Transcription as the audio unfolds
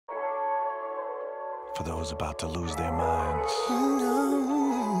For those about to lose their minds,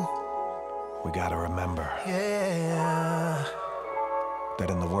 we gotta remember that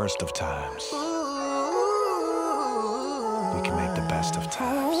in the worst of times, we can make the best of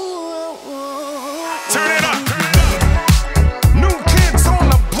times. Turn it up! New kids on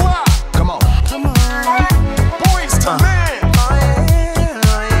the block! Come on. Boys to men!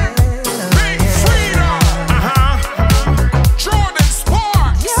 Big Freedom! Jordan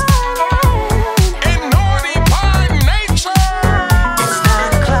Sparks! And Naughty by Nature! It's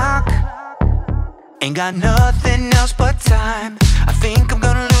 9 o'clock. Ain't got nothing else but time. I think I'm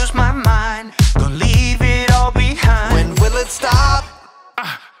gonna lose my mind. Gonna leave it all behind. When will it stop?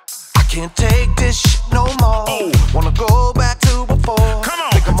 I can't take this shit no more. Wanna go back to before. Come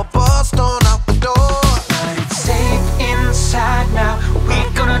on. Think I'ma bust on out the door. But it's safe inside now.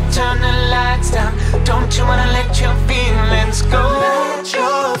 We're gonna turn the lights down. Don't you wanna let your feelings go? Let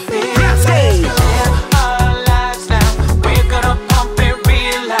your feelings go. Live our lives now. We're gonna pump it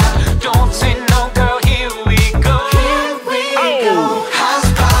real loud. Don't say no, girl, here we go. Here we go. House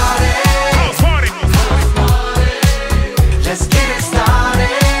party. House party! Let's get it started.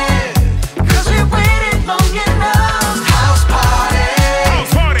 'Cause we waited long enough. House party.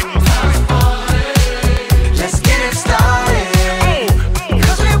 House party! Let's get it started.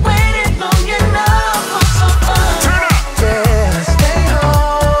 'Cause we waited long enough for some fun. Turn up! Yeah, stay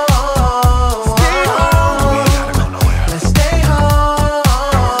home. Stay home. We ain't gotta go nowhere. Let's stay home.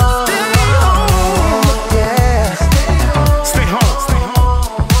 Stay home. Yeah, stay home. Stay home! Stay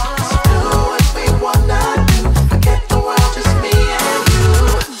home! Do what we wanna do. Forget the world, just me and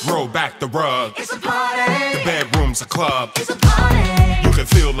you. Roll back the rug. It's a party. Bedroom's a club. It's a party. You can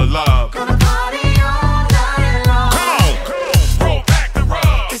feel the love. Gonna party all night long. Come on! Roll back the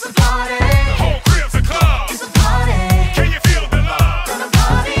rug. It's a party. Whole crib's a club. It's a party. Can you feel the love? Gonna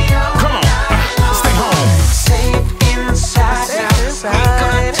party all Come on! night long. Stay home! Safe inside now. We're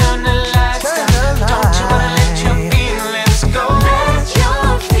gonna turn the lights down. Don't you wanna let your feelings go? Let your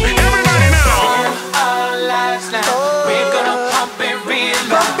feelings Everybody now! Live our lives now. We're gonna pump it real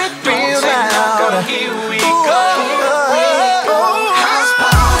loud. Pump it Don't real say no, girl, loud. here we go. House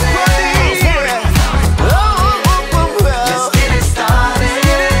party. Let's get it started.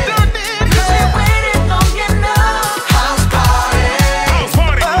 'Cause we waited long enough. House party. House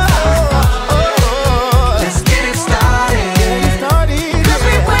party! Let's get it started. 'Cause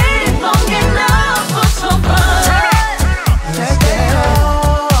we waited long enough for some fun. Let's stay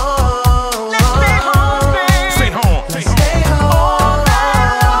home. Let's stay home, babe. Stay home! Stay home! Stay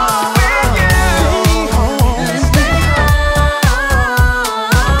home. Let's stay home.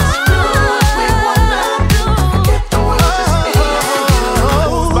 Do what we wanna do. Forget the world, just me and you.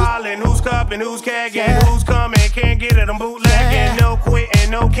 Who's ballin', who's cupping, who's kegging, who's coming, can't get it, I'm bootlegging. No quitting,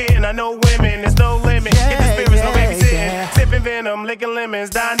 no kidding, I know women, there's no limit. Get the spirits, no babysitting. Sipping venom, licking lemons,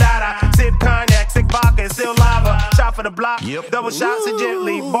 Don Dada. Sip cognac, sick vodka, still lava. Shot for the block, double shots and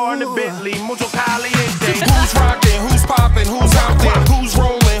gently. Born to Bentley, mucho caliente. Who's rocking, who's popping, who's out there? Who's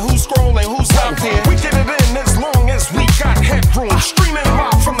rolling, who's scrolling, who's out there? We get it in as long as we got headroom. Streaming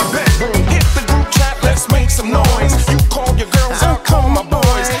live from the bedroom. Hit the group chat, let's make some noise. You call your girls, I'll call my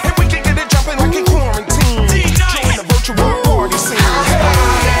boys. And we can get it jumping like in quarantine. Join the virtual party scene.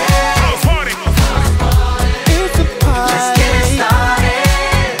 House party! Let's get it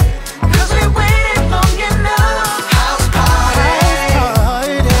started. 'Cause we waited long enough. House party.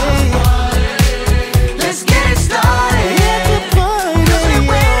 Let's get it started. 'Cause we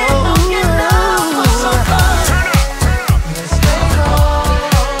waited long enough for some fun. Turn up! Let's stay home.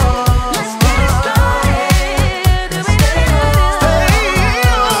 Let's get it started. Let's stay home.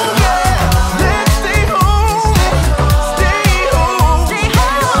 Let's stay home. Stay home. Stay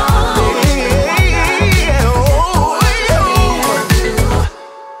home.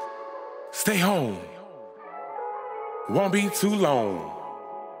 Stay home. Won't be too long.